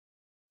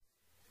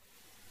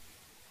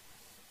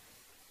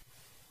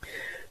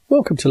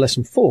Welcome to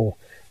lesson 4.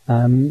 We're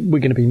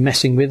going to be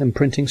messing with and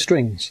printing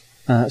strings.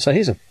 So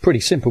here's a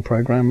pretty simple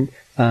program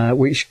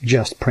which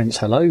just prints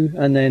hello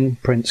and then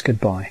prints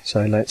goodbye.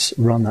 So let's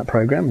run that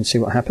program and see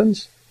what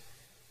happens.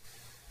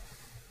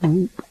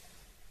 Let's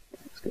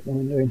get the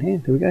window in here.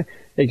 There we go.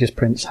 It just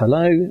prints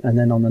hello, and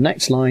then on the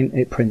next line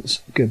it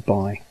prints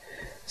goodbye.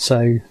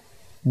 So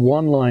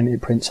one line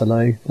it prints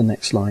hello, the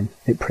next line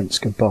it prints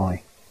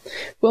goodbye.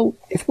 Well,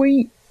 if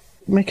we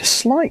make a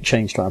slight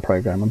change to our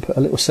program and put a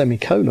little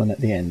semicolon at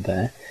the end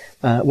there,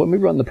 when we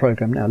run the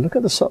program now, look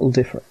at the subtle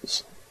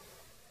difference.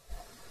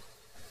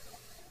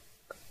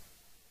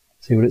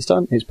 See what it's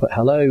done? It's put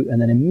hello,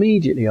 and then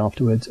immediately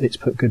afterwards it's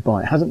put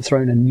goodbye. It hasn't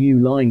thrown a new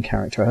line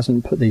character. It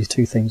hasn't put these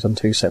two things on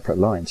two separate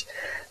lines.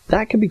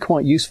 That can be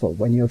quite useful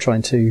when you're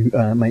trying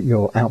to make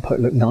your output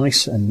look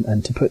nice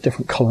and to put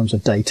different columns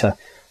of data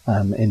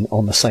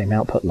on the same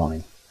output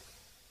line.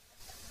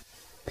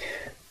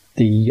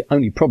 The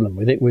only problem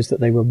with it was that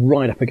they were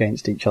right up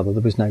against each other.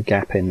 There was no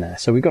gap in there.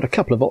 So we've got a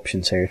couple of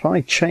options here. If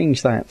I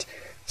change that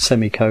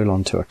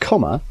semicolon to a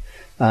comma,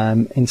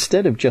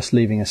 instead of just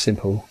leaving a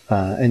simple,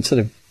 instead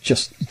of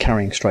just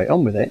carrying straight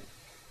on with it,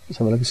 let's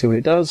have a look and see what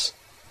it does.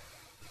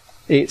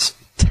 It's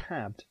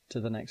tabbed to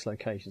the next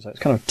location. So it's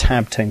kind of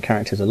tabbed 10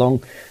 characters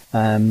along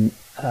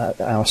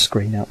our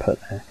screen output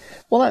there.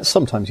 Well, that's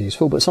sometimes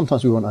useful, but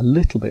sometimes we want a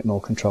little bit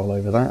more control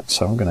over that.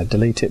 So I'm going to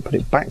delete it, put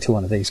it back to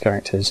one of these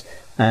characters,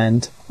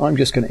 and I'm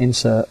just going to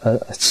insert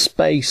a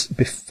space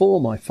before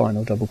my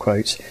final double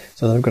quotes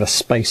so that I've got a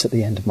space at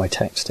the end of my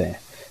text here.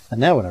 And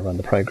now when I run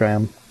the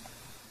program,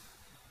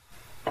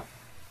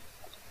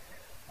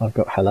 I've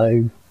got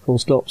hello, full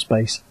stop,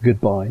 space,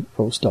 goodbye,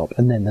 full stop.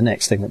 And then the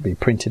next thing that would be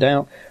printed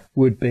out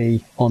would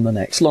be on the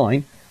next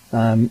line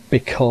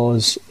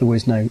because there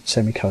was no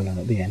semicolon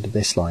at the end of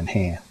this line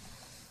here.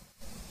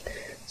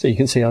 So you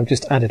can see I've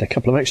just added a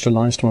couple of extra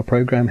lines to my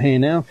program here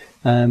now.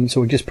 So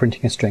we're just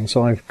printing a string.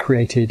 So I've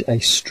created a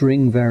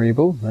string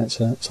variable. That's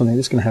something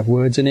that's going to have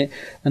words in it.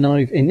 And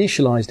I've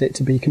initialized it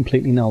to be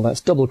completely null.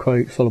 That's double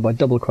quote followed by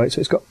double quote.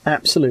 So it's got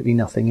absolutely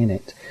nothing in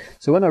it.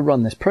 So when I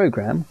run this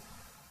program,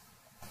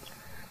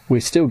 we're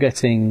still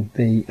getting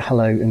the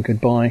hello and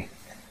goodbye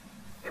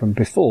from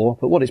before,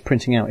 but what it's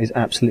printing out is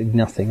absolutely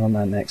nothing on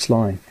that next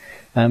line.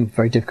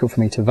 Very difficult for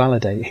me to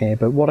validate here,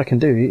 but what I can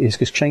do is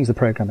just change the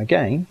program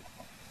again.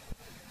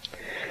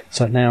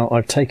 So now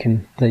I've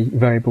taken the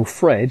variable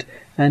Fred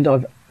and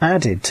I've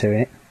added to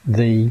it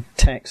the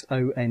text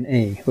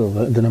ONE, well,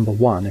 the number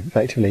 1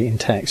 effectively in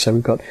text. So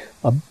we've got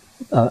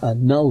a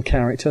null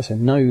character, so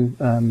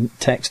no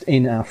text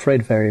in our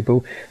Fred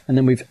variable, and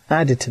then we've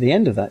added to the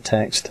end of that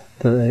text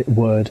the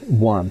word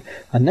 1.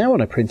 And now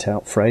when I print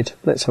out Fred,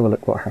 let's have a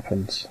look what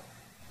happens.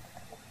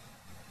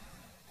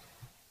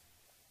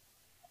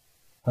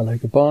 Hello,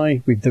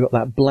 goodbye. We've got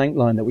that blank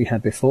line that we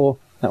had before.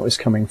 That was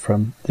coming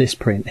from this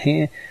print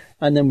here.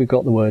 And then we've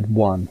got the word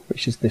 1,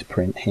 which is this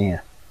print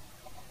here.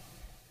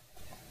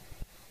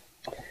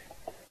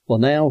 Well,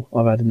 now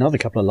I've added another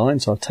couple of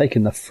lines. So I've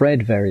taken the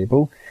Fred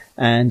variable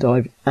and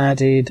I've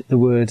added the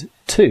word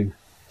 2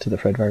 to the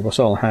Fred variable.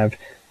 So I'll have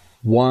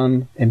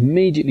 1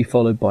 immediately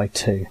followed by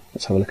 2.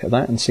 Let's have a look at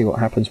that and see what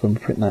happens when we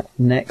print that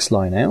next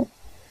line out.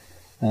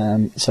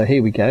 So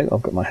here we go.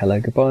 I've got my hello,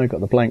 goodbye. I've got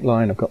the blank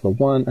line. I've got the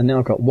 1, and now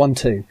I've got 1,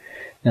 2.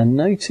 Now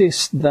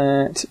notice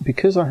that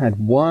because I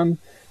had 1,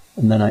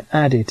 and then I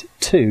added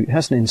 2, it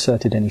hasn't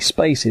inserted any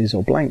spaces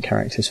or blank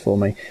characters for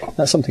me.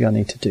 That's something I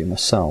need to do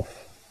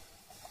myself.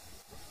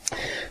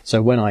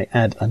 So when I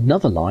add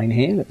another line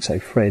here, let's say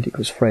Fred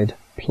equals Fred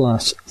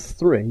plus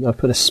 3, I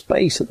put a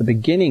space at the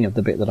beginning of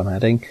the bit that I'm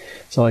adding.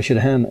 So I should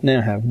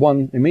now have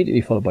 1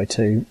 immediately followed by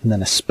 2, and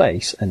then a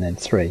space, and then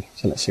 3.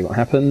 So let's see what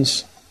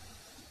happens.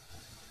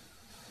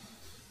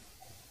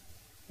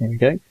 Here we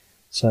go.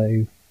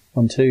 So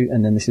 1, 2,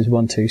 and then this is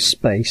 1, 2,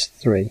 space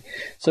 3.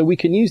 So we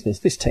can use this.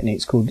 This technique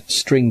is called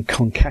string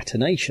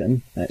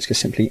concatenation. It's just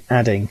simply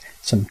adding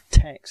some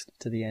text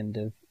to the end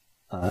of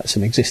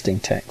some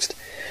existing text.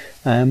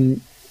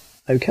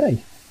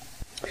 Okay.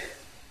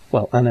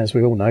 Well, and as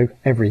we all know,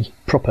 every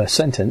proper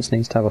sentence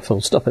needs to have a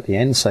full stop at the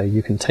end, so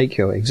you can take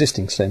your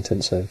existing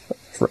sentence of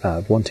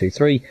 1, 2,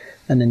 3,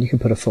 and then you can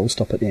put a full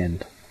stop at the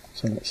end.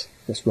 So let's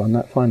just run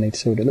that finally to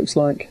see what it looks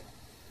like.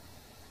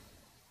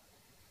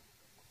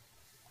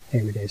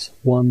 Here it is,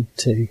 1,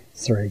 2,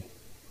 3.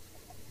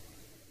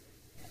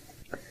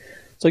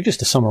 So just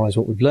to summarise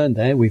what we've learned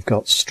there, we've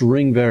got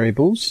string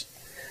variables.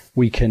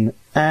 We can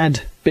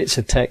add bits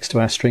of text to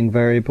our string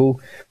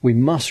variable. We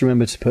must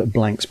remember to put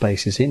blank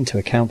spaces in to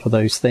account for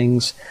those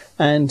things.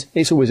 And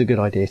it's always a good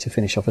idea to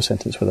finish off a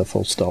sentence with a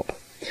full stop.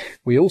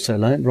 We also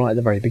learned right at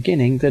the very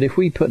beginning that if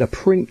we put a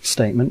print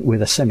statement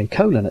with a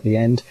semicolon at the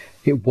end,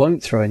 it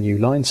won't throw a new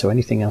line, so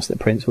anything else that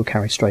prints will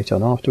carry straight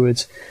on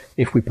afterwards.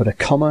 If we put a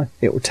comma,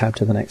 it will tab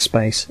to the next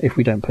space. If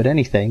we don't put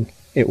anything,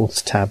 it will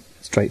tab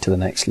straight to the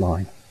next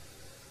line.